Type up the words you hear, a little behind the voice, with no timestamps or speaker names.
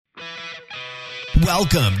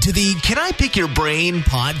Welcome to the Can I Pick Your Brain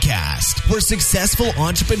podcast, where successful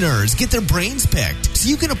entrepreneurs get their brains picked so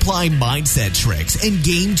you can apply mindset tricks and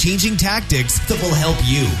game-changing tactics that will help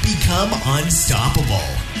you become unstoppable.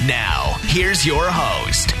 Now, here's your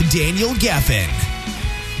host, Daniel Geffen.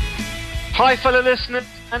 Hi, fellow listeners,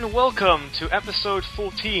 and welcome to episode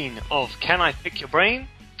 14 of Can I Pick Your Brain?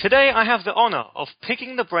 Today, I have the honor of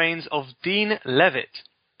picking the brains of Dean Levitt,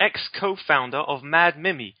 ex-co-founder of Mad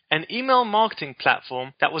Mimi, an email marketing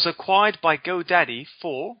platform that was acquired by GoDaddy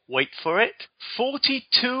for, wait for it,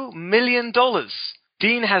 $42 million.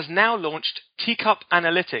 Dean has now launched Teacup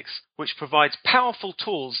Analytics, which provides powerful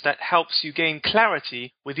tools that helps you gain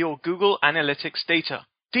clarity with your Google Analytics data.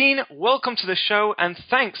 Dean, welcome to the show, and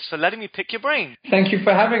thanks for letting me pick your brain. Thank you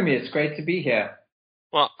for having me. It's great to be here.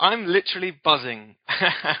 Well, I'm literally buzzing.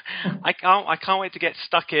 I can't wait to get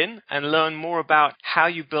stuck in and learn more about how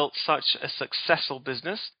you built such a successful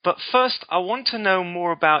business. But first, I want to know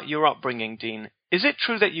more about your upbringing, Dean. Is it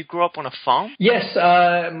true that you grew up on a farm? Yes,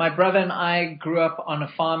 my brother and I grew up on a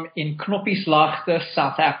farm in Knoppieslargte,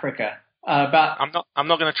 South Africa. I'm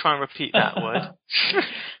not going to try and repeat that word.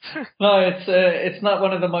 No, it's not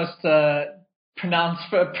one of the most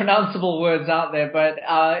pronounceable words out there, but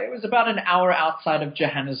it was about an hour outside of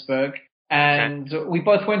Johannesburg, and we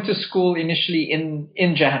both went to school initially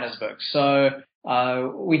in Johannesburg, so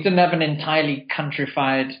we didn't have an entirely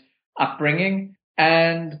countrified upbringing,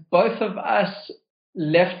 and both of us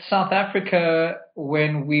left South Africa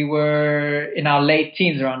when we were in our late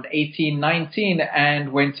teens, around 18, 19,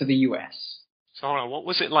 and went to the US. So, what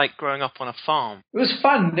was it like growing up on a farm? It was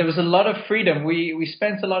fun. There was a lot of freedom. We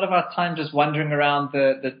spent a lot of our time just wandering around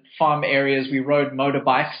the farm areas. We rode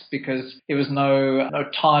motorbikes because there was no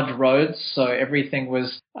tarred roads, so everything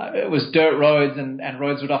was it was dirt roads, and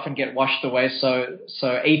roads would often get washed away. So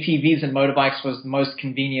ATVs and motorbikes was the most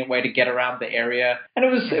convenient way to get around the area, and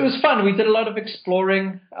it was fun. We did a lot of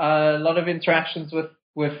exploring, a lot of interactions with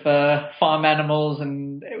farm animals,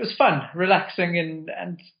 and it was fun, relaxing,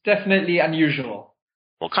 and definitely unusual.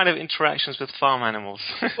 What kind of interactions with farm animals?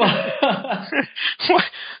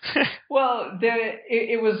 Well,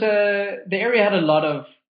 the area had a lot of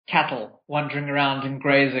cattle wandering around and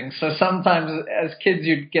grazing, so sometimes as kids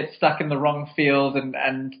you'd get stuck in the wrong field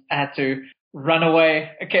and had to run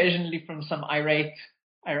away occasionally from some irate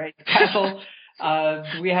cattle.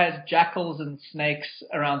 We had jackals and snakes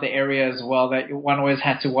around the area as well that one always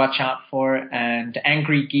had to watch out for, and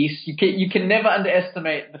angry geese. You can never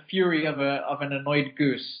underestimate the fury of an annoyed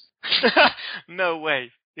goose. No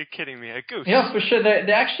way. You're kidding me. A goose? Yeah, for sure.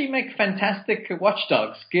 They actually make fantastic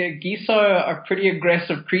watchdogs. Geese are pretty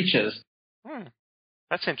aggressive creatures.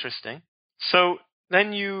 That's interesting. So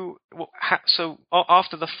then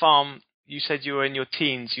after the farm, you said you were in your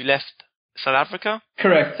teens. You left South Africa?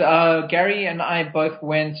 Correct. Gary and I both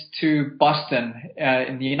went to Boston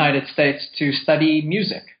in the United States to study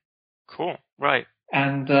music. Cool. Right.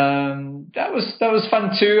 And that was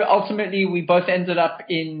fun too. Ultimately, we both ended up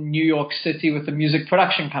in New York City with a music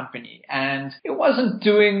production company, and it wasn't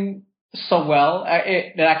doing so well.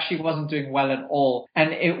 It actually wasn't doing well at all.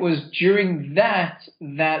 And it was during that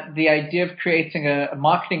the idea of creating a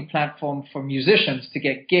marketing platform for musicians to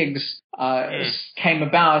get gigs came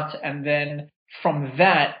about. And then from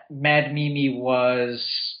that, Mad Mimi was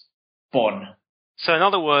born. So in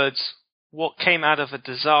other words, what came out of a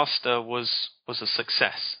disaster was a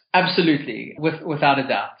success. Absolutely, without a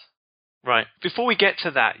doubt. Right. Before we get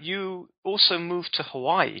to that, you also moved to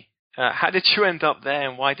Hawaii. How did you end up there,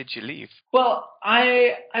 and why did you leave? Well,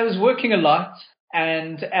 I was working a lot,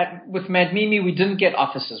 and with Mad Mimi, we didn't get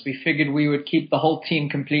offices. We figured we would keep the whole team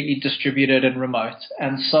completely distributed and remote.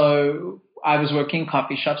 And so I was working in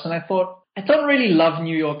coffee shops, and I thought, I don't really love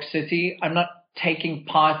New York City. I'm not taking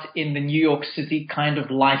part in the New York City kind of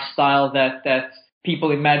lifestyle that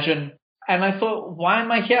people imagine. And I thought, why am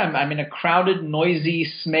I here? I'm in a crowded, noisy,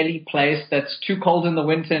 smelly place that's too cold in the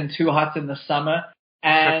winter and too hot in the summer.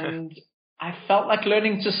 And I felt like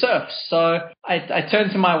learning to surf. So I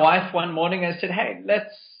turned to my wife one morning and I said, hey,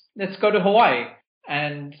 let's go to Hawaii.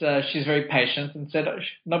 And she's very patient and said, oh,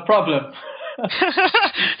 no problem.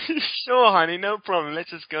 Sure, honey, no problem. Let's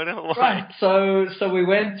just go to Hawaii. Right. So we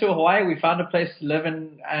went to Hawaii. We found a place to live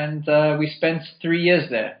in, and we spent 3 years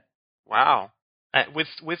there. Wow.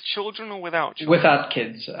 With children or without children? Without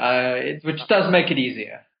kids, which does make it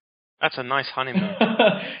easier. That's a nice honeymoon.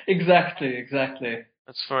 Exactly.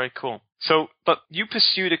 That's very cool. So, but you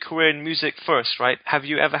pursued a career in music first, right? Have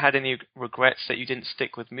you ever had any regrets that you didn't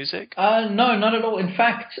stick with music? No, not at all. In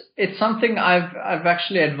fact, it's something I've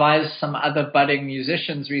actually advised some other budding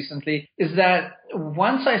musicians recently, is that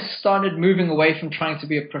once I started moving away from trying to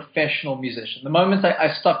be a professional musician, the moment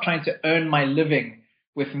I stopped trying to earn my living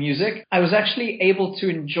with music, I was actually able to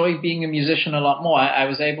enjoy being a musician a lot more. I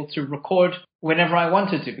was able to record whenever I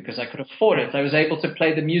wanted to because I could afford it. I was able to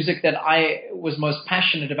play the music that I was most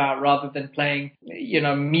passionate about rather than playing,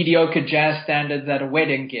 mediocre jazz standards at a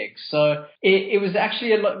wedding gig. So it was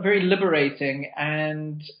actually very liberating,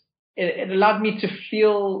 and it allowed me to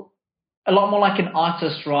feel a lot more like an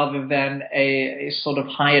artist rather than a sort of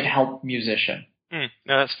hired help musician. No,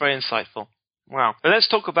 that's very insightful. Wow. But let's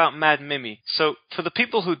talk about Mad Mimi. So for the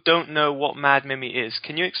people who don't know what Mad Mimi is,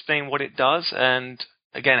 can you explain what it does and,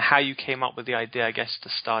 again, how you came up with the idea, I guess, to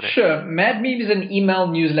start it? Sure. Mad Mimi is an email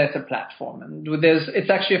newsletter platform, and it's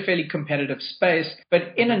actually a fairly competitive space.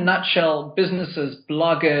 But in a nutshell, businesses,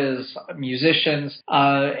 bloggers, musicians,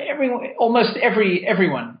 almost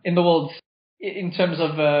everyone in the world, in terms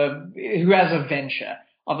of who has a venture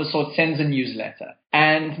of a sort, sends a newsletter.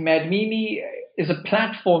 And Mad Mimi is a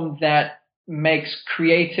platform that makes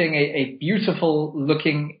creating a beautiful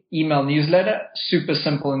looking email newsletter super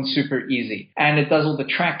simple and super easy. And it does all the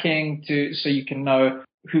tracking so you can know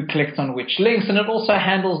who clicked on which links. And it also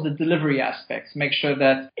handles the delivery aspects, make sure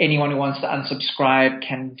that anyone who wants to unsubscribe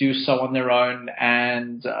can do so on their own,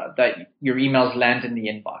 and that your emails land in the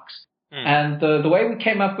inbox. And the way we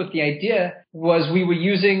came up with the idea was we were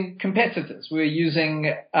using competitors. We were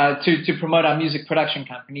using, to promote our music production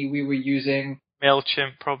company, we were using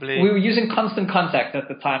MailChimp, probably. We were using Constant Contact at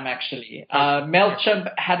the time, actually.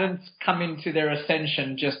 MailChimp hadn't come into their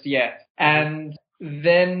ascension just yet. And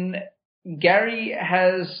then Gary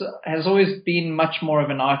has always been much more of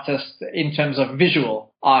an artist in terms of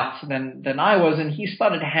visual art than I was, and he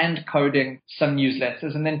started hand coding some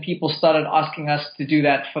newsletters, and then people started asking us to do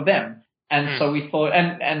that for them. And so we thought,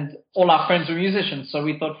 and all our friends were musicians, so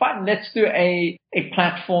we thought, fine, let's do a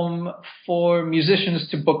platform for musicians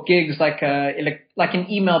to book gigs, like an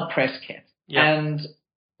email press kit. Yeah. And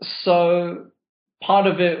so part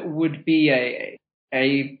of it would be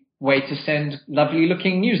a way to send lovely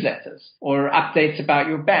looking newsletters or updates about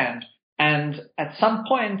your band. And at some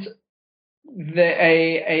point,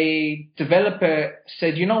 a developer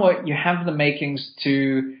said, you know what, you have the makings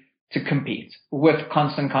to compete with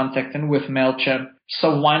Constant Contact and with MailChimp,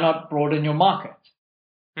 so why not broaden your market?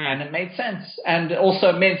 And it made sense. And also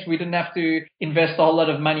it meant we didn't have to invest a whole lot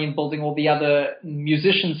of money in building all the other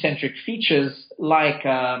musician-centric features like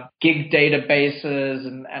gig databases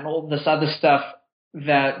and all this other stuff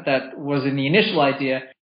that was in the initial idea.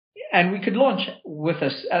 And we could launch with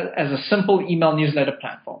us as a simple email newsletter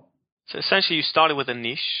platform. So essentially you started with a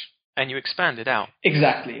niche and you expanded out.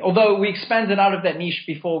 Exactly. Although we expanded out of that niche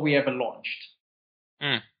before we ever launched.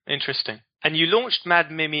 Interesting. And you launched Mad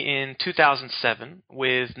Mimi in 2007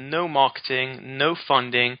 with no marketing, no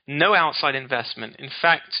funding, no outside investment. In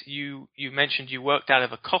fact, you mentioned you worked out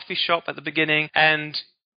of a coffee shop at the beginning, and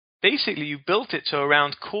basically you built it to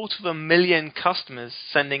around 250,000 customers,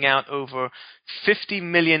 sending out over 50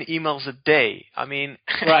 million emails a day. I mean,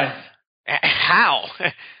 right. How?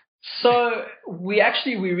 So we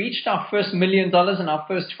reached our first $1 million and our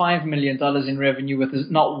first $5 million in revenue with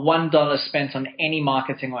not $1 spent on any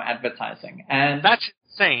marketing or advertising. And that's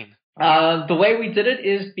insane. The way we did it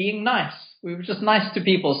is being nice. We were just nice to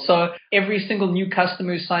people. So every single new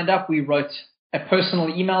customer who signed up, we wrote a personal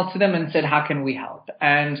email to them and said, how can we help?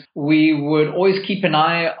 And we would always keep an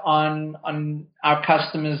eye on our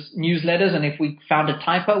customers' newsletters. And if we found a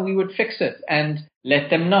typo, we would fix it and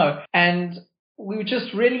let them know. And we were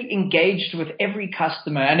just really engaged with every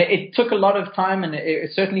customer, and it took a lot of time, and it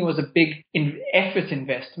certainly was a big effort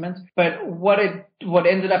investment. But what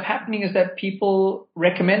ended up happening is that people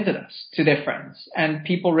recommended us to their friends, and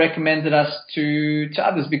people recommended us to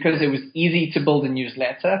others because it was easy to build a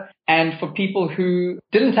newsletter. And for people who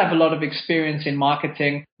didn't have a lot of experience in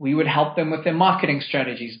marketing, we would help them with their marketing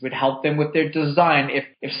strategies. We'd help them with their design.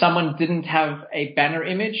 If someone didn't have a banner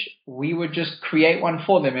image, we would just create one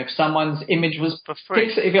for them. If someone's image was for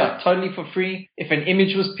free, totally for free. If an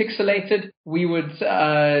image was pixelated, we would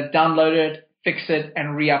download it, fix it,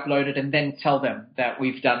 and re-upload it, and then tell them that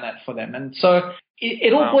we've done that for them. And so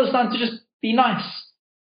it all boils down to just be nice.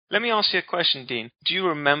 Let me ask you a question, Dean. Do you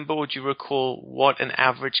remember or do you recall what an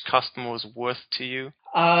average customer was worth to you?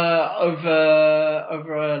 Over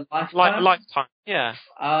a lifetime? Lifetime, yeah.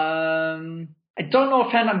 I don't know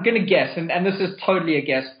offhand. I'm going to guess, and this is totally a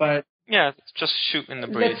guess, but... Yeah, just shoot in the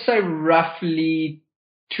breeze. Let's say roughly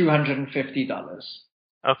 $250.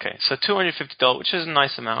 Okay, so $250, which is a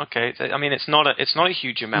nice amount. Okay, I mean it's not a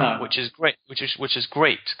huge amount, No. which is great, which is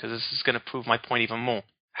great because this is going to prove my point even more.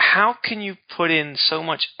 How can you put in so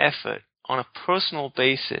much effort on a personal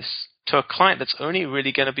basis to a client that's only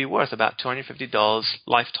really going to be worth about $250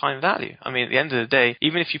 lifetime value? I mean, at the end of the day,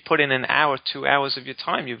 even if you put in an hour, 2 hours of your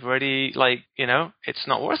time, you've already it's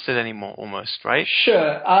not worth it anymore, almost, right?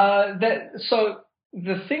 Sure. So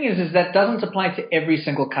the thing is that doesn't apply to every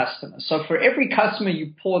single customer. So for every customer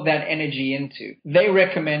you pour that energy into, they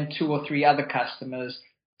recommend 2 or 3 other customers.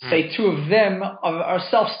 Say 2 of them are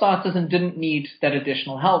self-starters and didn't need that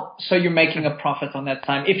additional help. So you're making a profit on that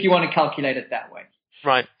time if you want to calculate it that way.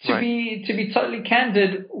 Right. To be totally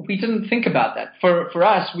candid, we didn't think about that. For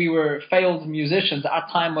us, we were failed musicians. Our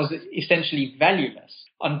time was essentially valueless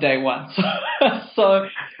on day one. So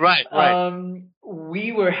right.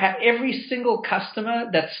 We were every single customer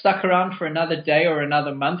that stuck around for another day or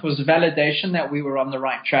another month was validation that we were on the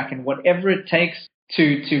right track, and whatever it takes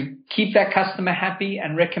to keep that customer happy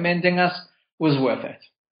and recommending us was worth it.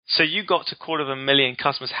 So you got to 250,000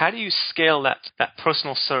 customers. How do you scale that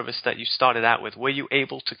personal service that you started out with? Were you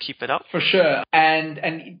able to keep it up? For sure.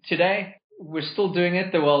 And today we're still doing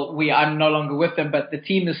it. Well, I'm no longer with them, but the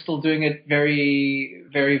team is still doing it very,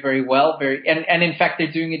 very, very well. And in fact,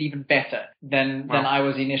 they're doing it even better than I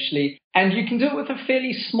was initially. And you can do it with a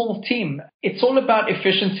fairly small team. It's all about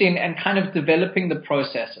efficiency and kind of developing the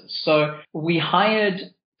processes. So we hired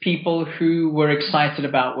people who were excited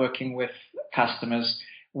about working with customers.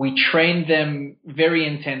 We trained them very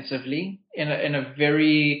intensively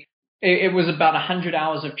it was about 100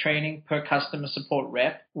 hours of training per customer support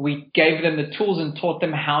rep. We gave them the tools and taught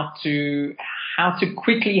them how to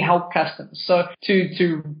quickly help customers. So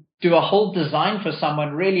to do a whole design for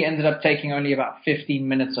someone really ended up taking only about 15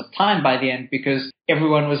 minutes of time by the end, because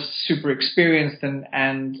everyone was super experienced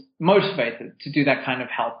and motivated to do that kind of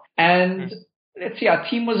help. And let's see, our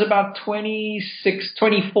team was about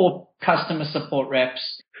 24 customer support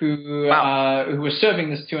reps who were serving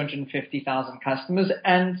this 250,000 customers.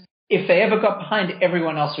 And if they ever got behind,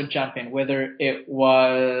 everyone else would jump in, whether it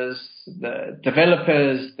was the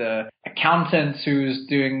developers, the accountants who's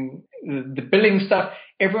doing the billing stuff.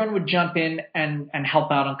 Everyone would jump in and help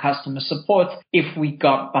out on customer support if we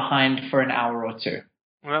got behind for an hour or 2.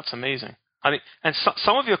 Well, that's amazing. I mean, and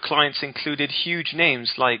some of your clients included huge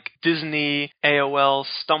names like Disney, AOL,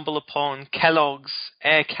 StumbleUpon, Kellogg's,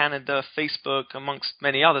 Air Canada, Facebook, amongst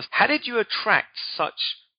many others. How did you attract such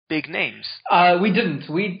big names? We didn't.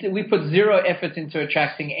 We put zero effort into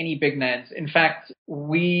attracting any big names. In fact,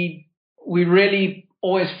 we really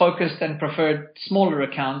always focused and preferred smaller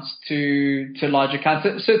accounts to large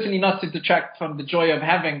accounts. Certainly not to detract from the joy of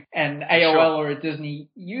having an AOL or a Disney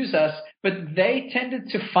use us, but they tended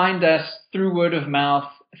to find us through word of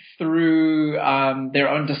mouth, through their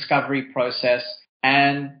own discovery process,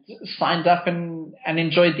 and signed up and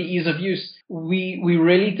enjoyed the ease of use. We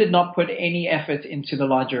really did not put any effort into the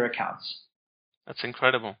larger accounts. That's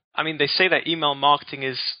incredible. I mean, they say that email marketing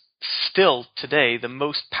is still today the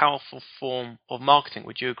most powerful form of marketing.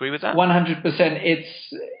 Would you agree with that? 100%.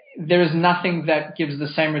 There is nothing that gives the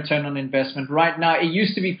same return on investment. Right now, it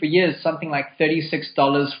used to be for years something like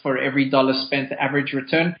 $36 for every dollar spent average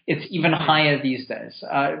return. It's even higher these days.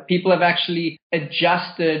 People have actually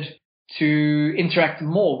adjusted to interact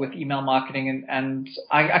more with email marketing. And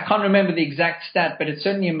I can't remember the exact stat, but it's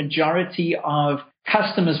certainly a majority of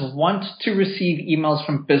customers want to receive emails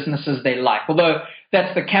from businesses they like. Although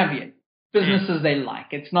that's the caveat, businesses they like.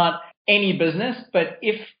 It's not any business, but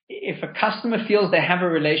if a customer feels they have a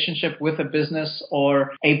relationship with a business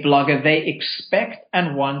or a blogger, they expect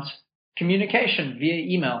and want communication via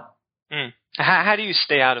email. How do you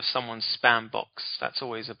stay out of someone's spam box? That's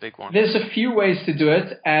always a big one. There's a few ways to do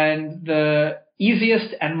it, and the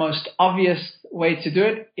easiest and most obvious way to do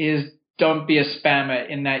it is don't be a spammer,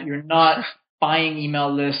 in that you're not buying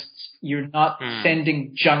email lists, you're not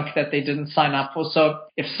sending junk that they didn't sign up for. So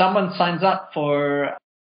if someone signs up for,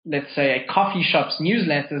 let's say, a coffee shop's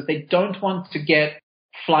newsletters, they don't want to get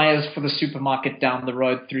flyers for the supermarket down the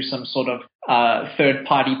road through some sort of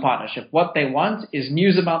third-party partnership. What they want is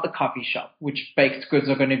news about the coffee shop, which baked goods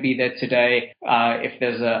are going to be there today, if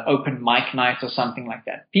there's an open mic night or something like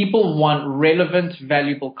that. People want relevant,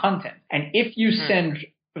 valuable content. And if you send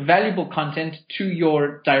valuable content to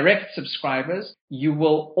your direct subscribers, you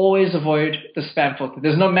will always avoid the spam filter.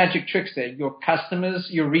 There's no magic tricks there. Your customers,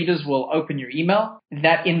 your readers will open your email.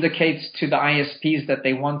 That indicates to the ISPs that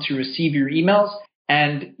they want to receive your emails,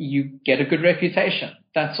 and you get a good reputation.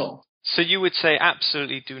 That's all. So you would say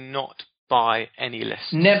absolutely do not buy any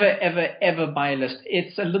list? Never, ever, ever buy a list.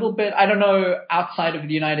 It's a little bit, I don't know, outside of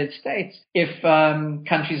the United States, if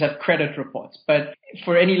countries have credit reports. But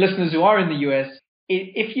for any listeners who are in the US,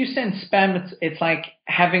 if you send spam, it's like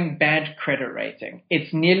having bad credit rating.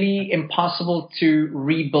 It's nearly impossible to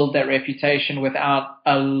rebuild that reputation without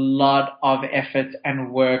a lot of effort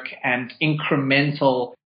and work and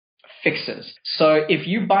incremental fixes. So if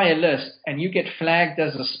you buy a list and you get flagged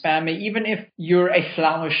as a spammer, even if you're a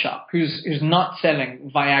flower shop who's not selling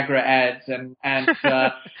Viagra ads and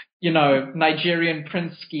Nigerian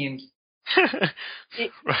prince schemes,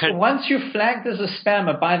 right. Once you're flagged as a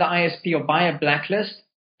spammer by the ISP or by a blacklist,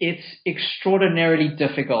 it's extraordinarily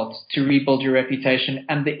difficult to rebuild your reputation,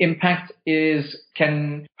 and the impact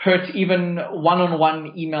can hurt even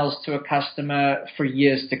one-on-one emails to a customer for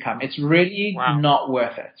years to come. It's really not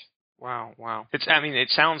worth it. Wow. It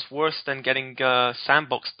sounds worse than getting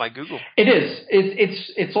sandboxed by Google. It is.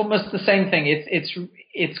 It's almost the same thing.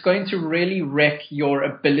 It's going to really wreck your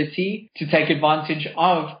ability to take advantage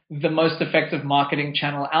of the most effective marketing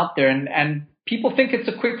channel out there. And people think it's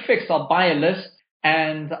a quick fix. I'll buy a list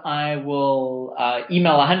and I will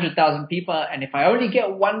email 100,000 people. And if I only get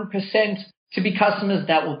 1% to be customers,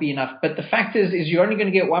 that will be enough. But the fact is you're only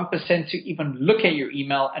going to get 1% to even look at your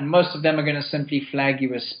email, and most of them are going to simply flag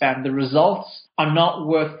you as spam. The results are not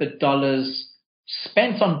worth the dollars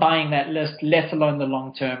spent on buying that list, let alone the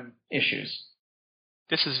long-term issues.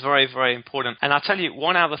 This is very, very important. And I'll tell you,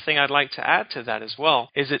 one other thing I'd like to add to that as well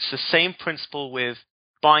is it's the same principle with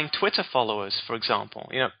buying Twitter followers, for example.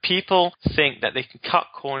 People think that they can cut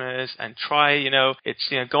corners and try,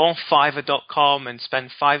 go on Fiverr.com and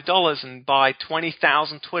spend $5 and buy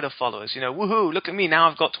 20,000 Twitter followers. Woohoo, look at me, now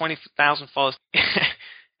I've got 20,000 followers.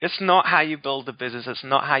 It's not how you build a business. It's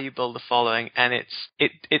not how you build a following. And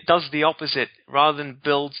it does the opposite. Rather than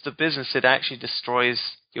builds the business, it actually destroys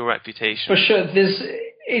your reputation. For sure.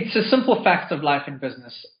 It's a simple fact of life in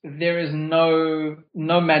business. There is no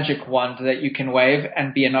magic wand that you can wave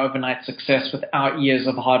and be an overnight success without years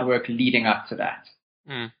of hard work leading up to that.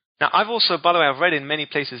 Now, I've also, by the way, I've read in many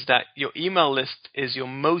places that your email list is your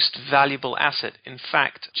most valuable asset. In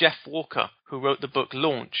fact, Jeff Walker, who wrote the book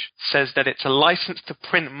Launch, says that it's a license to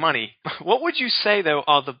print money. What would you say, though,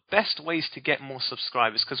 are the best ways to get more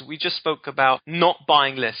subscribers? Because we just spoke about not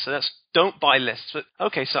buying lists, so that's don't buy lists. But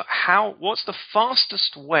okay, so what's the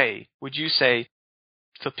fastest way, would you say,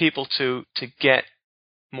 for people to get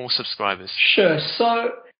more subscribers? Sure. So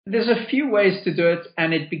there's a few ways to do it,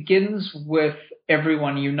 and it begins with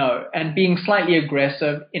everyone you know and being slightly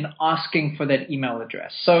aggressive in asking for that email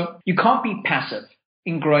address. So you can't be passive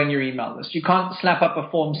in growing your email list. You can't slap up a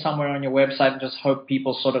form somewhere on your website and just hope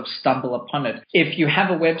people sort of stumble upon it. If you have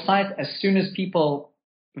a website, as soon as people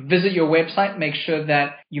visit your website, make sure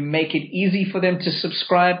that you make it easy for them to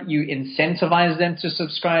subscribe. You incentivize them to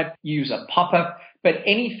subscribe. Use a pop-up. But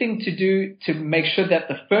anything to do to make sure that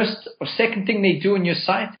the first or second thing they do on your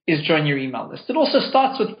site is join your email list. It also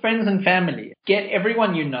starts with friends and family. Get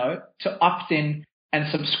everyone you know to opt in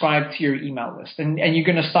and subscribe to your email list. And you're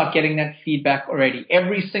going to start getting that feedback already.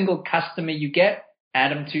 Every single customer you get,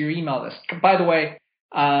 add them to your email list. By the way,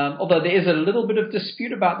 although there is a little bit of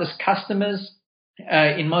dispute about this, customers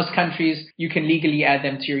in most countries, you can legally add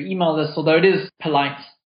them to your email list, although it is polite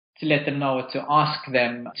to let them know or to ask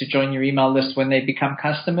them to join your email list when they become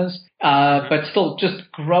customers. But still,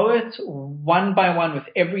 just grow it one by one with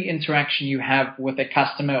every interaction you have with a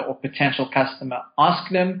customer or potential customer.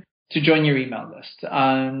 Ask them to join your email list.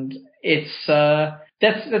 And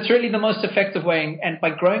that's really the most effective way. And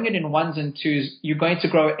by growing it in ones and twos, you're going to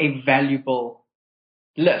grow a valuable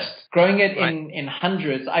list. Growing it in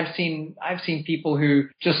hundreds, I've seen people who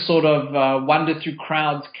just sort of wander through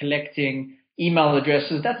crowds collecting email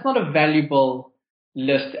addresses. That's not a valuable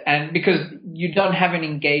list, and because you don't have an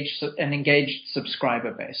engaged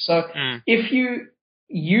subscriber base. So if you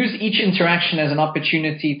use each interaction as an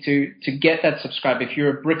opportunity to get that subscriber, if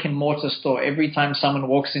you're a brick and mortar store, every time someone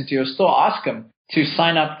walks into your store, ask them to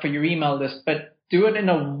sign up for your email list, but do it in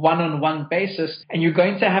a one-on-one basis, and you're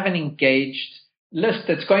going to have an engaged list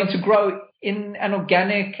that's going to grow in an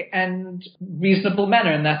organic and reasonable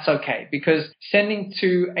manner. And that's okay, because sending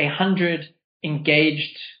to 100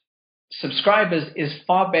 engaged subscribers is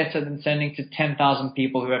far better than sending to 10,000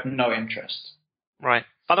 people who have no interest. Right.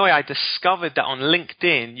 By the way, I discovered that on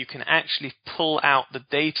LinkedIn, you can actually pull out the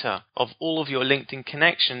data of all of your LinkedIn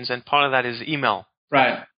connections, and part of that is email.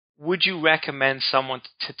 Right. Would you recommend someone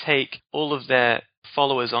to take all of their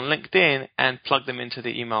followers on LinkedIn and plug them into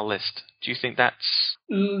the email list? Do you think that's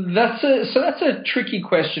a tricky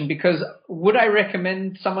question, because would I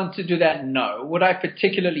recommend someone to do that? No. Would I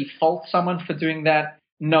particularly fault someone for doing that?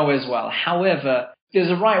 no as well. However, there's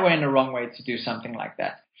a right way and a wrong way to do something like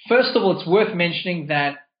that. First of all, it's worth mentioning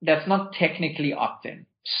that that's not technically opt-in.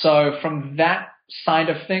 So from that side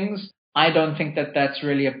of things, I don't think that that's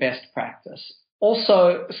really a best practice.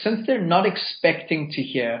 Also, since they're not expecting to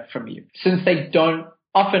hear from you, since they don't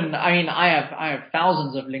often, I mean, I have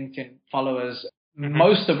thousands of LinkedIn followers,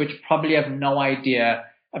 most of which probably have no idea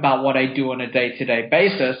about what I do on a day-to-day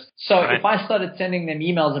basis. So if I started sending them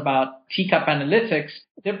emails about Teacup Analytics,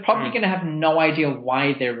 they're probably going to have no idea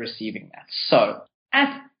why they're receiving that. So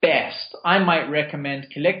at best, I might recommend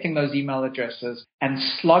collecting those email addresses and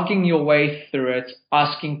slogging your way through it,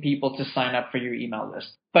 asking people to sign up for your email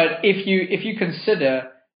list. But if you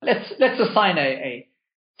consider, let's assign a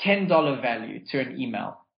 $10 value to an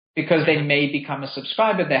email because they may become a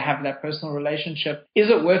subscriber, they have that personal relationship. Is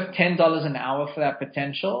it worth $10 an hour for that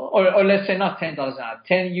potential? Or let's say not $10 an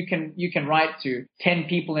hour. You can write to 10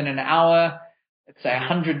 people in an hour. Let's say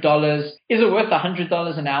 $100. Is it worth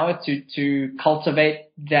 $100 an hour to cultivate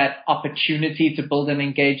that opportunity to build an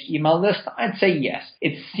engaged email list? I'd say yes.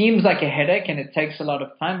 It seems like a headache and it takes a lot of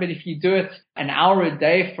time, but if you do it an hour a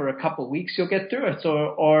day for a couple of weeks, you'll get through it.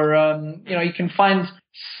 Or you can find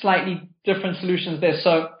slightly different solutions there.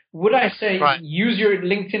 So would I say use your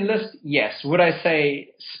LinkedIn list? Yes. Would I say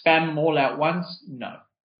spam them all at once? No.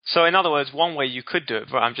 So in other words, one way you could do it,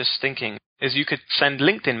 but I'm just thinking, is you could send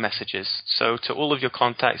LinkedIn messages. So to all of your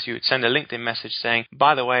contacts, you would send a LinkedIn message saying,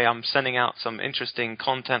 by the way, I'm sending out some interesting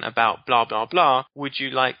content about blah, blah, blah. Would you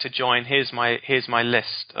like to join? Here's my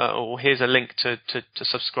list, or here's a link to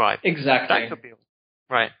subscribe. Exactly. That could be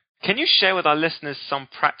right. Can you share with our listeners some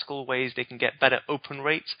practical ways they can get better open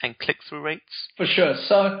rates and click-through rates? For sure.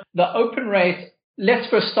 So the open rate, let's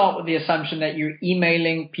first start with the assumption that you're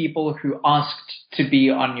emailing people who asked to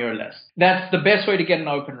be on your list. That's the best way to get an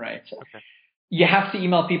open rate. Okay. You have to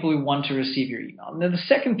email people who want to receive your email. And then the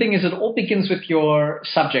second thing is it all begins with your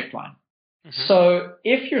subject line. Mm-hmm. So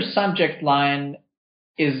if your subject line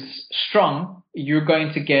is strong, you're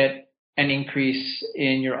going to get an increase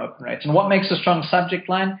in your open rates. And what makes a strong subject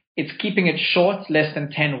line? It's keeping it short, less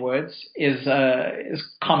than 10 words is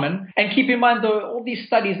common. And keep in mind, though, all these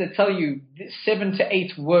studies that tell you 7 to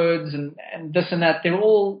 8 words and this and that, they're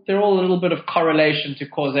all a little bit of correlation to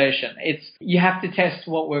causation. You have to test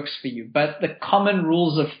what works for you. But the common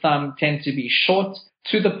rules of thumb tend to be short,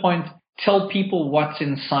 to the point. Tell people what's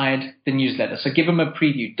inside the newsletter. So give them a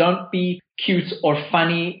preview. Don't be cute or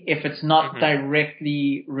funny if it's not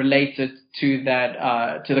directly related to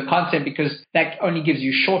that, to the content, because that only gives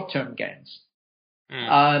you short-term gains.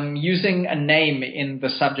 Using a name in the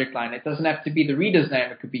subject line. It doesn't have to be the reader's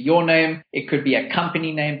name. It could be your name. It could be a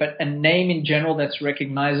company name, but a name in general that's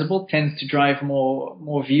recognizable tends to drive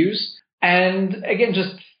more views. And again,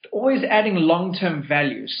 just always adding long-term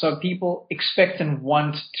value. So people expect and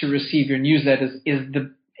want to receive your newsletters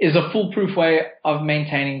is a foolproof way of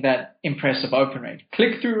maintaining that impressive open rate.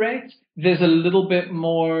 Click-through rate, there's a little bit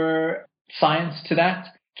more science to that.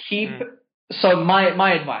 So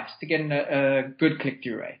my advice to get a good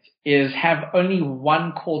click-through rate is have only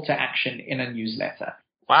one call to action in a newsletter.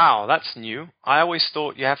 Wow, that's new. I always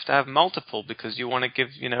thought you have to have multiple because you want to give,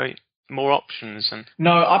 more options.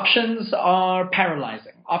 No, options are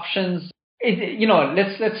paralyzing. Options,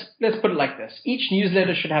 let's put it like this. Each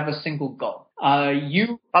newsletter should have a single goal. By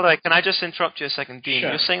the way, can I just interrupt you a second, Dean? Sure.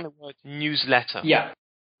 You're saying the word newsletter. Yeah.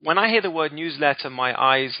 When I hear the word newsletter, my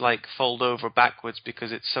eyes fold over backwards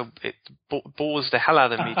because it bores the hell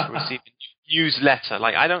out of me to receive a newsletter.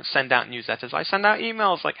 I don't send out newsletters. I send out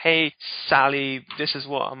emails like, hey, Sally, this is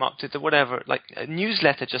what I'm up to, whatever. A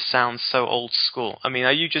newsletter just sounds so old school. I mean,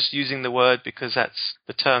 are you just using the word because that's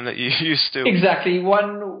the term that you used to? Exactly.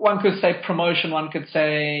 One could say promotion, one could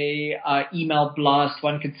say email blast,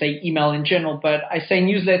 one could say email in general, but I say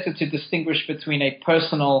newsletter to distinguish between a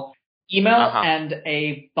personal email and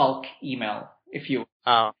a bulk email, if you will.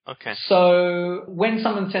 Oh, okay. So when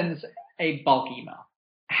someone sends a bulk email,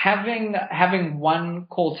 having one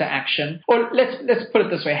call to action, or let's put it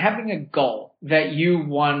this way, having a goal that you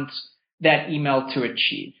want that email to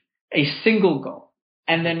achieve, a single goal,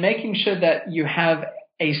 and then making sure that you have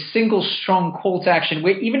a single strong call to action,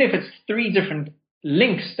 where even if it's 3 different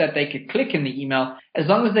links that they could click in the email, as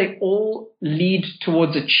long as they all lead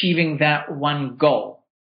towards achieving that one goal,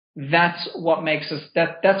 that's what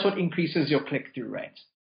increases your click-through rate.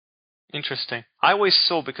 Interesting. I always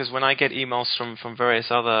saw, because when I get emails from various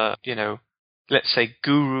other, let's say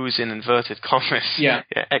gurus in inverted commas,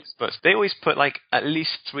 experts, they always put at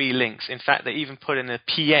least 3 links. In fact, they even put in a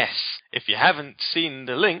PS. If you haven't seen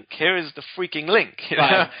the link, here is the freaking link.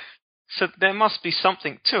 Right. So there must be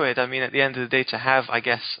something to it. I mean, at the end of the day, to have, I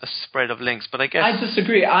guess, a spread of links. But I guess I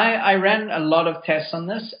disagree. I ran a lot of tests on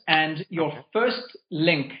this, and your first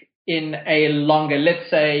link in a longer, let's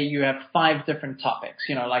say you have 5 different topics,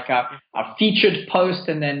 like a featured post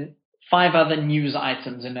and then 5 other news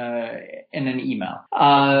items in an email.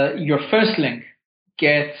 Your first link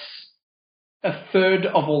gets a third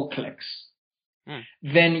of all clicks.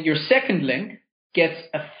 Then your second link gets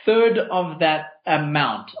a third of that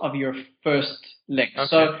amount of your first link.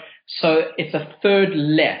 Okay. So it's a third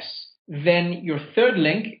less. Then your third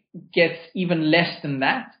link gets even less than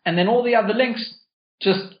that. And then all the other links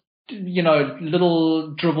just,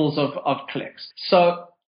 little dribbles of clicks. So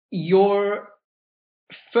your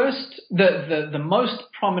first, the most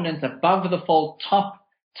prominent above the fold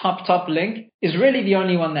top link is really the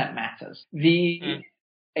only one that matters. In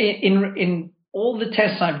all the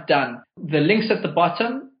tests I've done, the links at the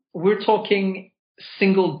bottom, we're talking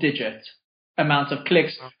single digit amounts of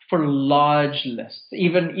clicks for large lists,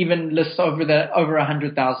 even lists over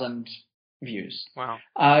 100,000 views. Wow.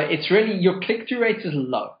 It's really, your click-through rate is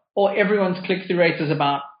low, or everyone's click-through rate is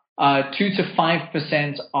about 2 to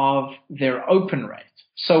 5% of their open rate.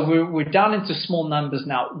 So we're down into small numbers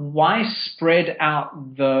now. Why spread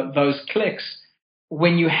out those clicks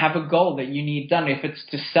when you have a goal that you need done? If it's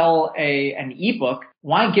to sell an ebook,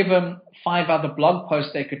 why give them 5 other blog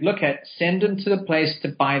posts they could look at, send them to the place to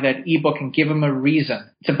buy that ebook and give them a reason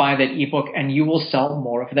to buy that ebook, and you will sell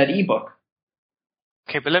more of that ebook.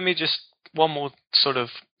 Okay, but let me just, one more sort of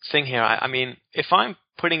thing here. I mean, if I'm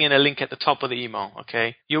putting in a link at the top of the email,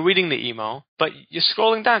 okay, you're reading the email, but you're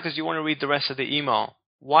scrolling down because you want to read the rest of the email.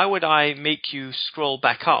 Why would I make you scroll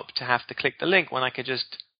back up to have to click the link when I could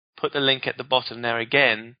just put the link at the bottom there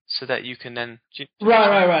again so that you can then...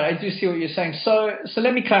 Right. I do see what you're saying. So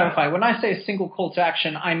let me clarify. When I say single call to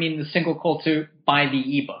action, I mean the single call to buy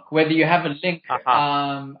the ebook. Whether you have a link,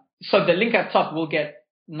 so the link at top will get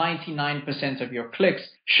 99% of your clicks.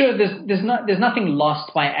 Sure, there's nothing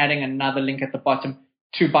lost by adding another link at the bottom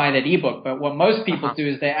to buy that ebook. But what most people do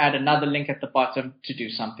is they add another link at the bottom to do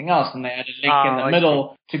something else. And they add a link in the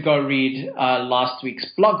middle to go read last week's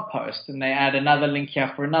blog post. And they add another link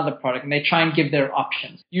here for another product. And they try and give their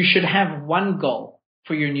options. You should have one goal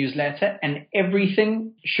for your newsletter, and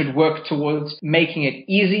everything should work towards making it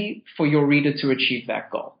easy for your reader to achieve that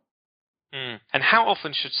goal. And how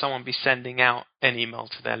often should someone be sending out an email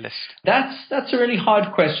to their list? That's a really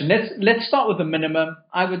hard question. Let's start with the minimum.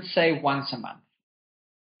 I would say once a month.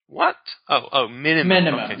 What? Oh, minimum.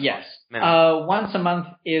 Minimum, okay. yes. Minimum. Once a month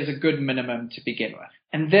is a good minimum to begin with.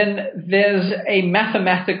 And then there's a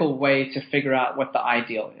mathematical way to figure out what the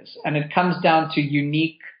ideal is. And it comes down to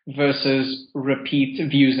unique versus repeat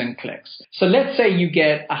views and clicks. So let's say you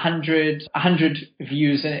get 100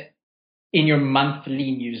 views in your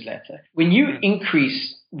monthly newsletter. When you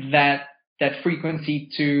increase that frequency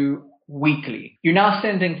to weekly, you're now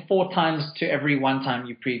sending 4 times to every 1 time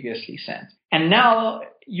you previously sent. And now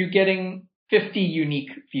you're getting 50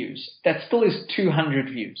 unique views. That still is 200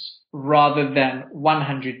 views rather than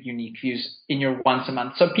 100 unique views in your once a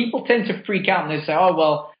month. So people tend to freak out and they say, oh,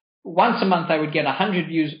 well, once a month I would get 100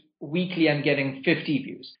 views. Weekly I'm getting 50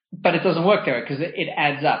 views. But it doesn't work that way because it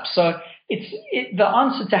adds up. So the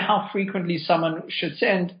answer to how frequently someone should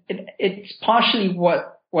send, it's partially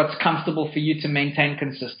what's comfortable for you to maintain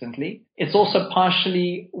consistently. It's also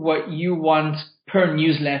partially what you want per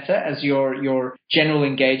newsletter as your general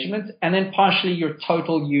engagement, and then partially your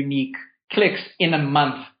total unique clicks in a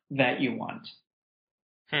month that you want.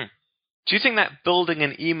 Do you think that building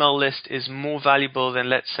an email list is more valuable than,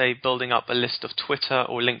 let's say, building up a list of Twitter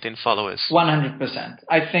or LinkedIn followers? 100%.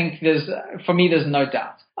 I think there's no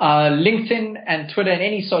doubt. LinkedIn and Twitter and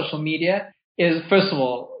any social media is, first of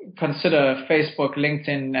all, consider Facebook,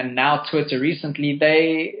 LinkedIn, and now Twitter recently,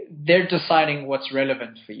 they're deciding what's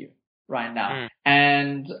relevant for you right now.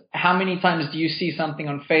 And how many times do you see something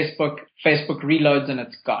on Facebook reloads and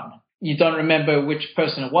it's gone? You don't remember which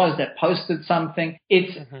person it was that posted something.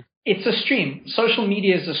 It's a stream. Social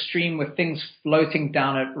media is a stream with things floating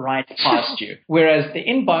down it right past you. Whereas the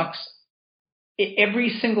inbox, every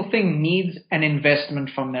single thing needs an investment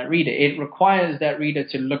from that reader. It requires that reader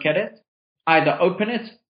to look at it, either open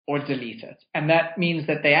it or delete it. And that means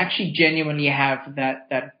that they actually genuinely have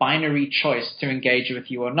that binary choice to engage with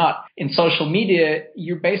you or not. In social media,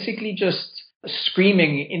 you're basically just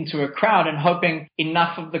screaming into a crowd and hoping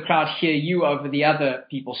enough of the crowd hear you over the other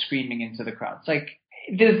people screaming into the crowd. It's like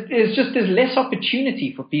there's less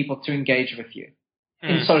opportunity for people to engage with you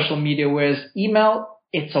in social media, whereas email,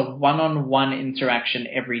 it's a one-on-one interaction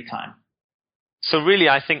every time. So really,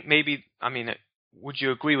 I think would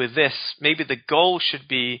you agree with this? Maybe the goal should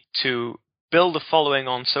be to build a following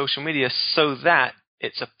on social media so that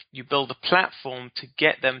you build a platform to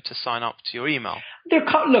get them to sign up to your email. To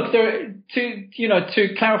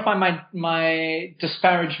clarify my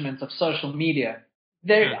disparagement of social media,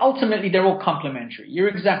 ultimately they're all complementary. You're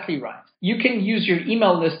exactly right. You can use your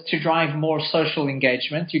email list to drive more social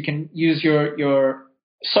engagement. You can use your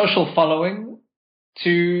social following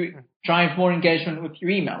to drive more engagement with your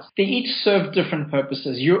emails. They each serve different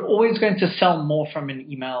purposes. You're always going to sell more from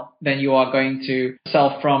an email than you are going to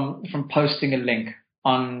sell from posting a link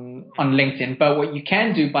on LinkedIn. But what you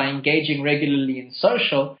can do by engaging regularly in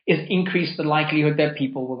social is increase the likelihood that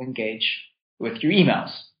people will engage with your emails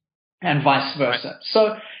and vice versa. Right.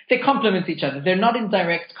 So they complement each other. They're not in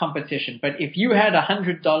direct competition. But if you had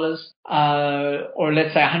 $100 or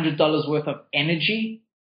let's say $100 worth of energy,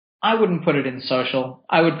 I wouldn't put it in social.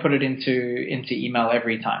 I would put it into email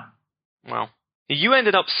every time. Wow. You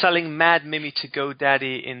ended up selling Mad Mimi to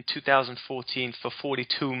GoDaddy in 2014 for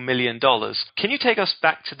 $42 million. Can you take us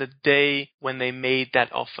back to the day when they made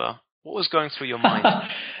that offer? What was going through your mind?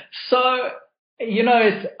 So,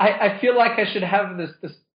 I feel like I should have this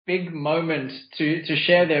big moment to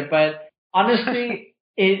share there, but honestly,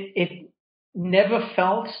 it never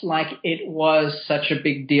felt like it was such a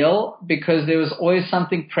big deal because there was always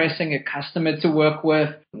something pressing, a customer to work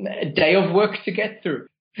with, a day of work to get through.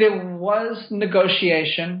 There was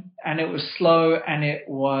negotiation, and it was slow, and it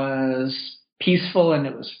was peaceful, and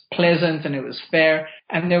it was pleasant, and it was fair,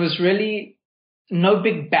 and there was really no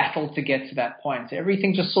big battle to get to that point.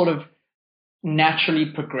 Everything just sort of naturally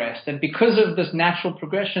progressed, and because of this natural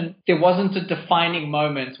progression, there wasn't a defining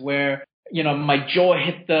moment where my jaw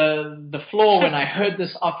hit the floor when I heard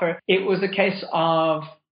this offer. It was a case of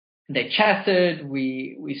they chatted,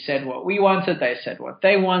 we said what we wanted, they said what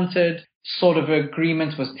they wanted. Sort of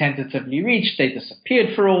agreement was tentatively reached. They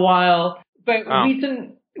disappeared for a while, but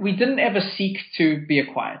we didn't ever seek to be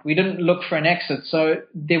acquired. We didn't look for an exit, so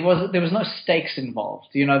there was no stakes involved.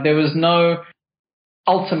 There was no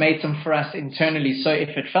ultimatum for us internally. So if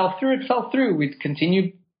it fell through, it fell through. We'd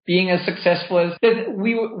continue being as successful as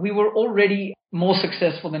we were already more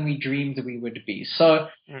successful than we dreamed we would be. So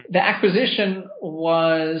the acquisition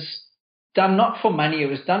was done not for money. It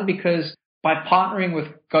was done because by partnering with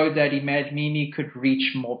GoDaddy, Mad Mimi could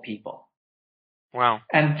reach more people. Wow.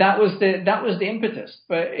 And that was the impetus.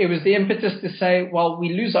 But it was the impetus to say, well, we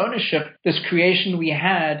lose ownership. This creation we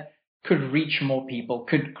had could reach more people,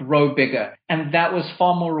 could grow bigger. And that was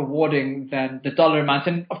far more rewarding than the dollar amount.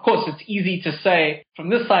 And of course, it's easy to say from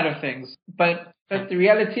this side of things, but the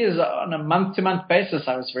reality is on a month-to-month basis,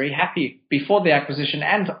 I was very happy before the acquisition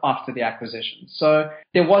and after the acquisition. So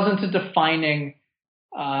there wasn't a defining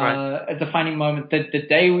moment. That the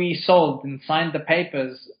day we sold and signed the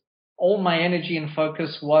papers, all my energy and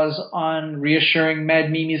focus was on reassuring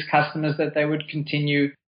Mad Mimi's customers that they would continue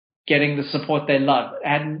getting the support they love.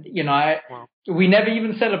 And, we never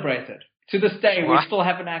even celebrated. To this day, we still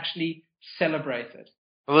haven't actually celebrated.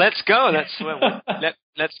 Let's go. Let's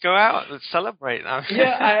go out. Let's celebrate.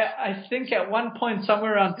 I think at one point,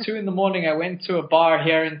 somewhere around 2 a.m, I went to a bar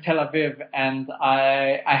here in Tel Aviv, and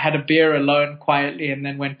I had a beer alone quietly, and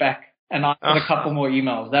then went back and answered a couple more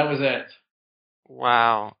emails. That was it.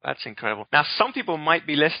 Wow, that's incredible. Now, some people might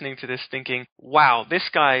be listening to this thinking, wow, this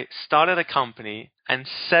guy started a company and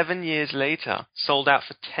 7 years later sold out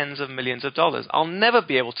for tens of millions of dollars. I'll never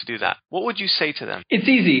be able to do that. What would you say to them? It's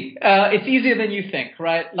easy. It's easier than you think,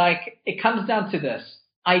 right? Like, it comes down to this.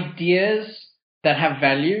 Ideas that have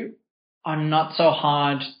value are not so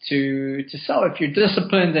hard to sell if you're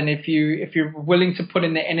disciplined and if you're willing to put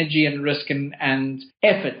in the energy and risk and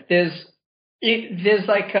effort. There's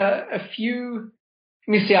like a few.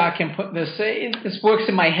 Let me see how I can put this. This works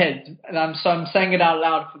in my head, and I'm saying it out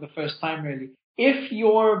loud for the first time, really. If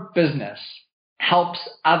your business helps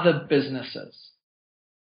other businesses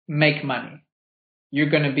make money, you're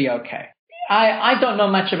going to be okay. I don't know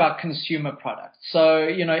much about consumer products, so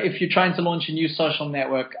if you're trying to launch a new social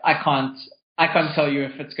network, I can't tell you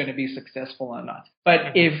if it's going to be successful or not.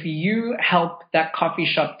 But if you help that coffee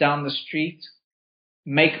shop down the street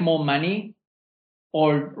make more money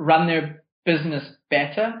or run their business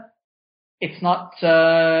better, it's not.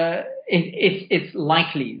 It's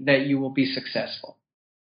likely that you will be successful.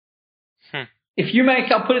 I'll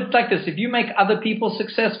put it like this: if you make other people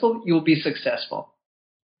successful, you'll be successful.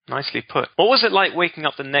 Nicely put. What was it like waking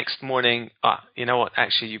up the next morning? You know what?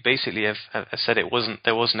 Actually, you basically have said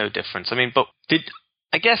there was no difference. I mean, but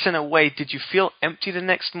I guess in a way, did you feel empty the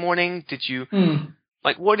next morning? Did you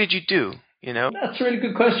what did you do? That's a really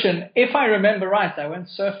good question. If I remember right, I went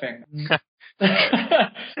surfing.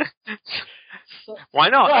 Why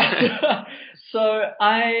not? Right. So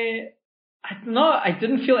I don't know. I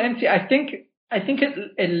didn't feel empty. I think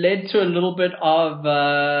it led to a little bit of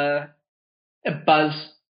a buzz,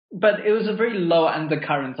 but it was a very low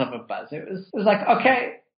undercurrent of a buzz. It was like,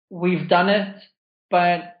 okay, we've done it,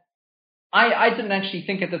 but I didn't actually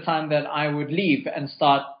think at the time that I would leave and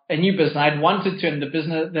start a new business. I'd wanted to, and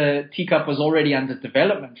the Teacup was already under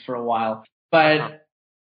development for a while, but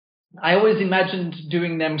I always imagined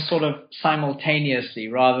doing them sort of simultaneously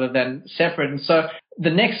rather than separate. And so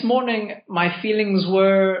the next morning, my feelings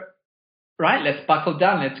were, right, let's buckle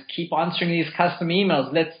down. Let's keep answering these custom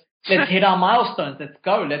emails. Let's hit our milestones. Let's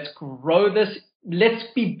go. Let's grow this. Let's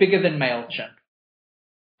be bigger than MailChimp.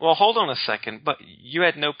 Well, hold on a second, but you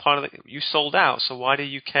had no part of it. You sold out, so why do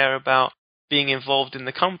you care about being involved in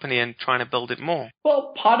the company and trying to build it more?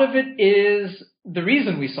 Well, part of it is the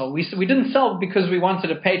reason we sold. We didn't sell because we wanted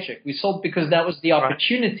a paycheck. We sold because that was the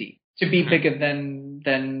opportunity to be bigger than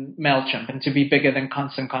MailChimp and to be bigger than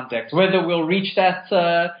Constant Contact. Whether we'll reach that,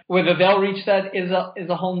 whether they'll reach that is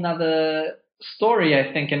a whole nother story,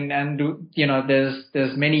 I think. And you know,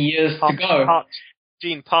 there's many years to go.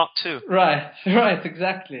 Gene, part 2. Right,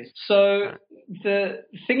 exactly. So the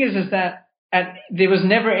thing is that there was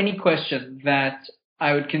never any question that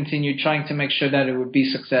I would continue trying to make sure that it would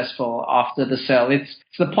be successful after the sale. It's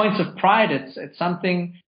the point of pride. It's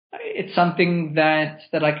something that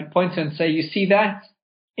I could point to and say, you see that?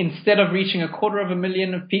 Instead of reaching a quarter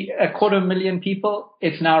million people,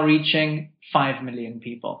 it's now reaching 5 million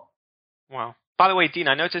people. Wow. By the way, Dean,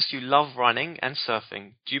 I noticed you love running and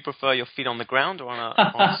surfing. Do you prefer your feet on the ground or on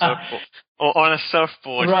a surfboard? Or on a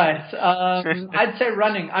surfboard? Right. I'd say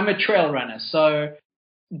running. I'm a trail runner, so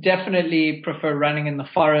definitely prefer running in the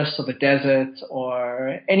forest or the desert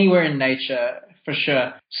or anywhere in nature for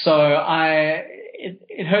sure. So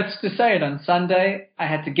it hurts to say it. On Sunday, I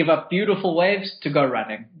had to give up beautiful waves to go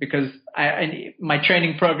running because my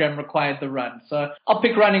training program required the run. So I'll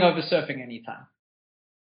pick running over surfing anytime.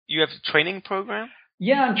 You have a training program?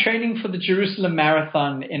 Yeah, I'm training for the Jerusalem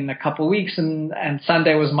Marathon in a couple of weeks, and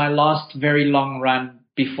Sunday was my last very long run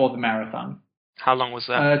before the marathon. How long was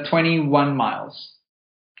that? 21 miles.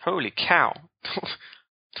 Holy cow.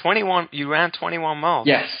 21, you ran 21 miles?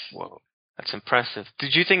 Yes. Whoa, that's impressive.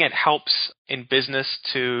 Did you think it helps in business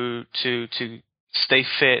to stay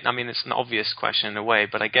fit? I mean, it's an obvious question in a way,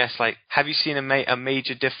 but I guess, like, have you seen a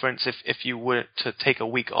major difference if you were to take a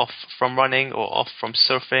week off from running or off from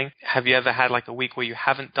surfing? Have you ever had like a week where you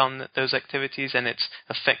haven't done those activities and it's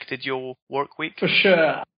affected your work week? For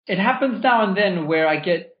sure. It happens now and then where I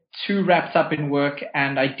get too wrapped up in work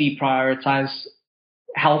and I deprioritize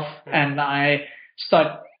health and I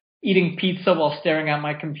start eating pizza while staring at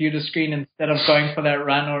my computer screen instead of going for that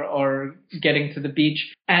run or getting to the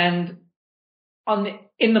beach. And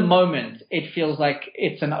in the moment, it feels like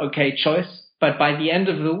it's an okay choice, but by the end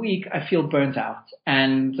of the week, I feel burnt out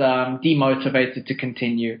and demotivated to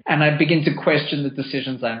continue, and I begin to question the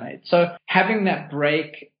decisions I made. So having that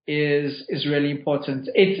break is really important.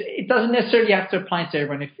 It doesn't necessarily have to apply to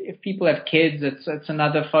everyone. If people have kids, it's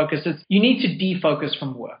another focus. You need to defocus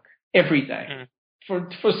from work every day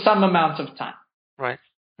for some amount of time. Right.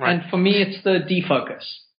 And for me, it's the defocus.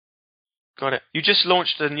 Got it. You just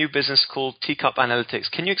launched a new business called Teacup Analytics.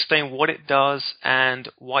 Can you explain what it does and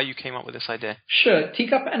why you came up with this idea? Sure.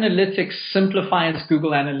 Teacup Analytics simplifies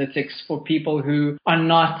Google Analytics for people who are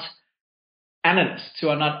not analysts, who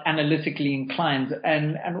are not analytically inclined.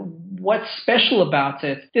 And what's special about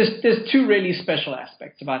it, there's two really special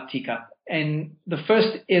aspects about Teacup. And the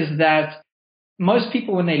first is that most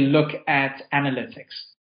people, when they look at analytics,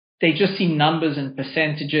 they just see numbers and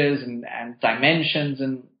percentages and dimensions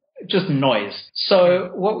and just noise.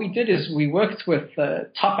 So what we did is we worked with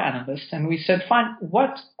top analysts and we said, fine,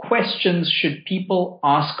 what questions should people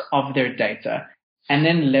ask of their data? And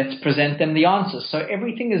then let's present them the answers. So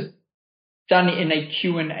everything is done in a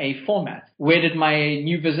Q&A format. Where did my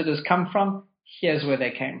new visitors come from? Here's where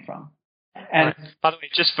they came from. And right. By the way,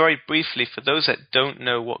 just very briefly, for those that don't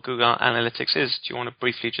know what Google Analytics is, do you want to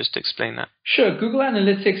briefly just explain that? Sure. Google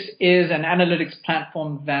Analytics is an analytics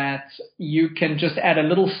platform that you can just add a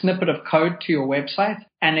little snippet of code to your website,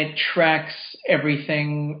 and it tracks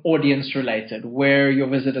everything audience related, where your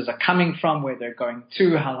visitors are coming from, where they're going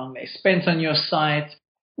to, how long they spent on your site.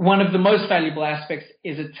 One of the most valuable aspects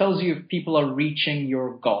is it tells you if people are reaching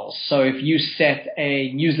your goals. So if you set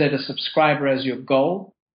a newsletter subscriber as your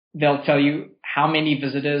goal, they'll tell you how many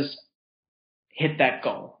visitors hit that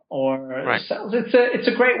goal or sales. It's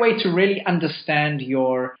a great way to really understand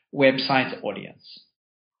your website audience.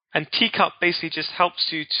 And Teacup basically just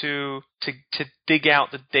helps you to dig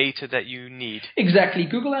out the data that you need. Exactly.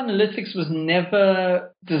 Google Analytics was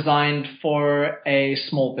never designed for a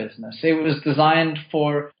small business. It was designed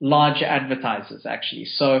for large advertisers, actually.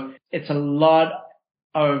 So it's a lot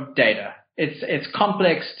of data. It's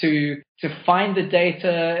complex to find the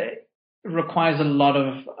data. Requires a lot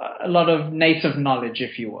of native knowledge,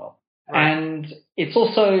 if you will. Right. And it's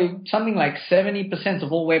also something like 70%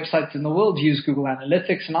 of all websites in the world use Google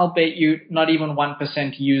Analytics, and I'll bet you not even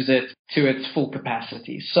 1% use it to its full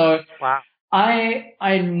capacity. So wow.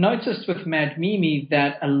 I noticed with MadMimi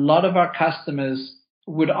that a lot of our customers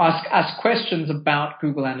would ask us questions about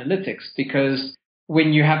Google Analytics, because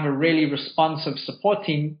when you have a really responsive support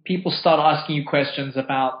team, people start asking you questions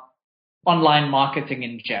about online marketing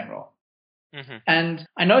in general. Mm-hmm. And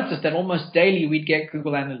I noticed that almost daily we'd get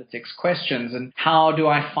Google Analytics questions, and how do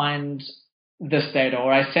I find this data?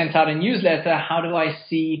 Or I sent out a newsletter, how do I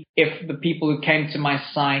see if the people who came to my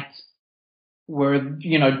site were,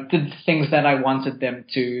 did things that I wanted them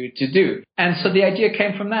to do? And so the idea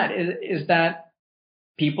came from that, is that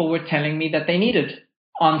people were telling me that they needed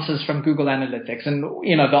answers from Google Analytics. And,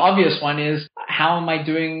 the obvious one is, how am I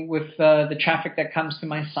doing with the traffic that comes to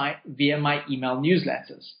my site via my email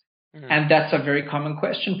newsletters? And that's a very common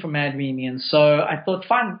question for MadMimi. And so I thought,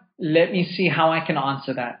 fine, let me see how I can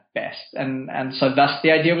answer that best. And so thus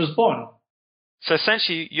the idea was born. So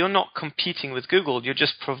essentially, you're not competing with Google. You're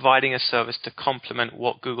just providing a service to complement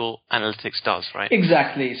what Google Analytics does, right?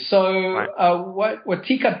 Exactly. So what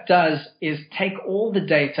Teacup does is take all the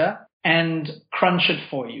data and crunch it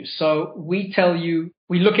for you. So we tell you,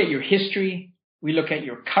 we look at your history, we look at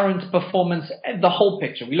your current performance, the whole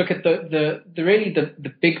picture. We look at the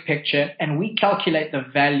big picture, and we calculate the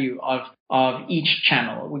value of each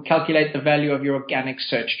channel. We calculate the value of your organic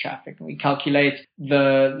search traffic. We calculate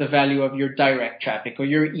the value of your direct traffic or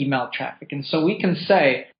your email traffic. And so we can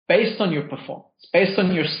say, based on your performance, based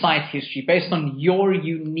on your site history, based on your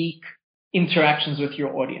unique interactions with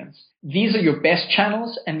your audience, these are your best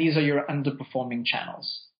channels and these are your underperforming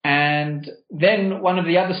channels. And then one of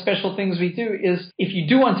the other special things we do is, if you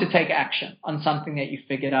do want to take action on something that you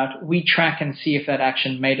figured out, we track and see if that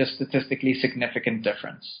action made a statistically significant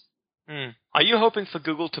difference. Are you hoping for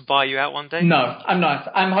Google to buy you out one day? No, I'm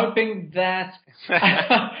not. I'm hoping that,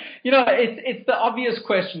 it's the obvious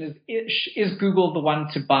question is Google the one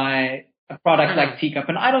to buy a product like Teacup?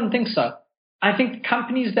 And I don't think so. I think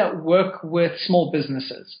companies that work with small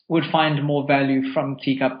businesses would find more value from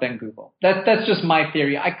Teacup than Google. That's just my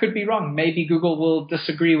theory. I could be wrong. Maybe Google will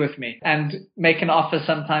disagree with me and make an offer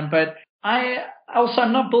sometime. But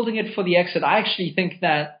I'm not building it for the exit. I actually think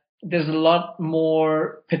that there's a lot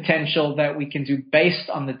more potential that we can do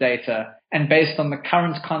based on the data and based on the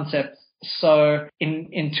current concepts. So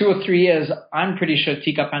in 2 or 3 years, I'm pretty sure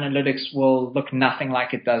Teacup Analytics will look nothing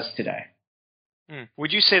like it does today.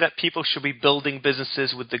 Would you say that people should be building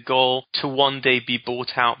businesses with the goal to one day be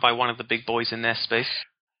bought out by one of the big boys in their space?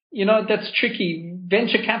 That's tricky.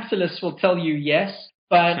 Venture capitalists will tell you yes,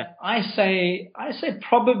 but I say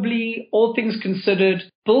probably, all things considered,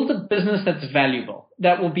 build a business that's valuable,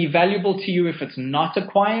 that will be valuable to you if it's not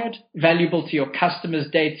acquired, valuable to your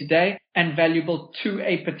customers day to day, and valuable to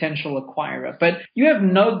a potential acquirer. But you have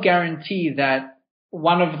no guarantee that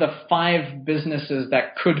one of the 5 businesses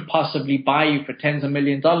that could possibly buy you for tens of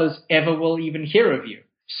millions of dollars ever will even hear of you.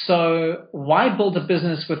 So why build a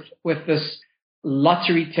business with this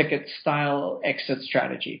lottery ticket style exit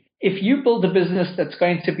strategy? If you build a business that's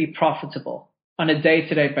going to be profitable on a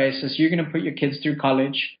day-to-day basis, you're going to put your kids through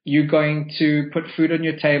college, you're going to put food on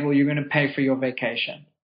your table, you're going to pay for your vacation.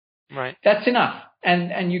 Right. That's enough.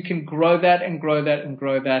 And you can grow that and grow that and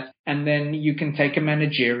grow that. And then you can take a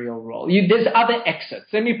managerial role. There's other exits.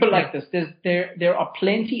 Let me put it like this. There are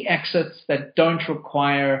plenty exits that don't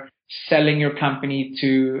require selling your company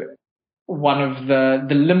to one of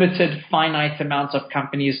the limited finite amounts of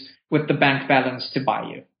companies with the bank balance to buy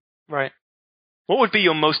you. Right. What would be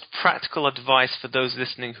your most practical advice for those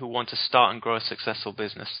listening who want to start and grow a successful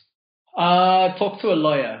business? Talk to a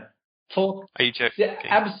lawyer. Are you joking? Yeah,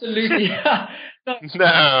 absolutely. No.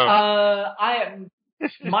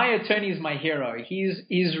 My attorney is my hero.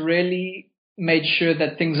 He's really made sure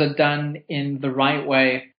that things are done in the right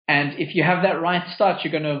way. And if you have that right start,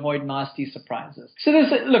 you're going to avoid nasty surprises. So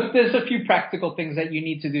there's a few practical things that you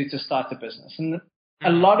need to do to start a business. And a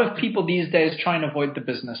lot of people these days try and avoid the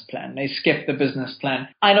business plan. They skip the business plan.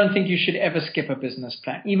 I don't think you should ever skip a business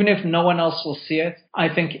plan. Even if no one else will see it, I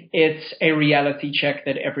think it's a reality check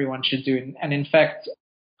that everyone should do. And in fact,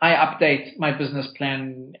 I update my business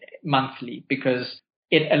plan monthly because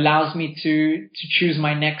it allows me to choose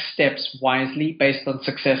my next steps wisely based on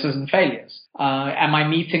successes and failures. Am I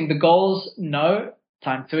meeting the goals? No.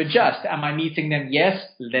 Time to adjust. Am I meeting them? Yes.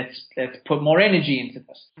 Let's put more energy into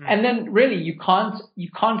this. And then really you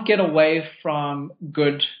can't get away from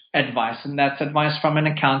good advice. And that's advice from an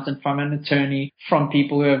accountant, from an attorney, from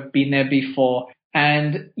people who have been there before.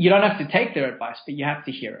 And you don't have to take their advice, but you have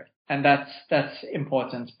to hear it. And that's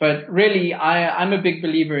important. But really I'm a big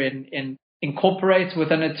believer in incorporate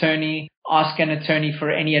with an attorney, ask an attorney for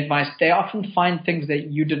any advice. They often find things that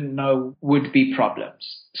you didn't know would be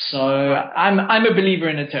problems. So I'm a believer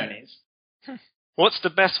in attorneys. What's the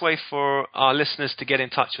best way for our listeners to get in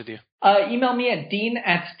touch with you? Email me at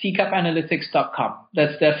dean@teacupanalytics.com.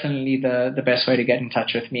 That's definitely the best way to get in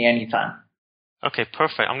touch with me anytime. Okay,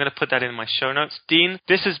 perfect. I'm going to put that in my show notes. Dean,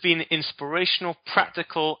 this has been inspirational,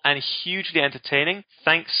 practical, and hugely entertaining.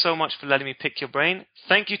 Thanks so much for letting me pick your brain.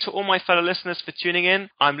 Thank you to all my fellow listeners for tuning in.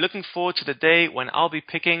 I'm looking forward to the day when I'll be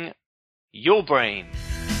picking your brain.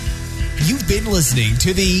 You've been listening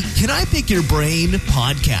to the Can I Pick Your Brain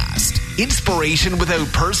podcast. Inspiration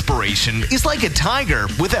without perspiration is like a tiger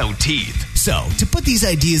without teeth. So, to put these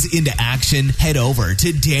ideas into action, head over to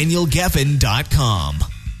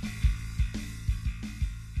danielgeffen.com.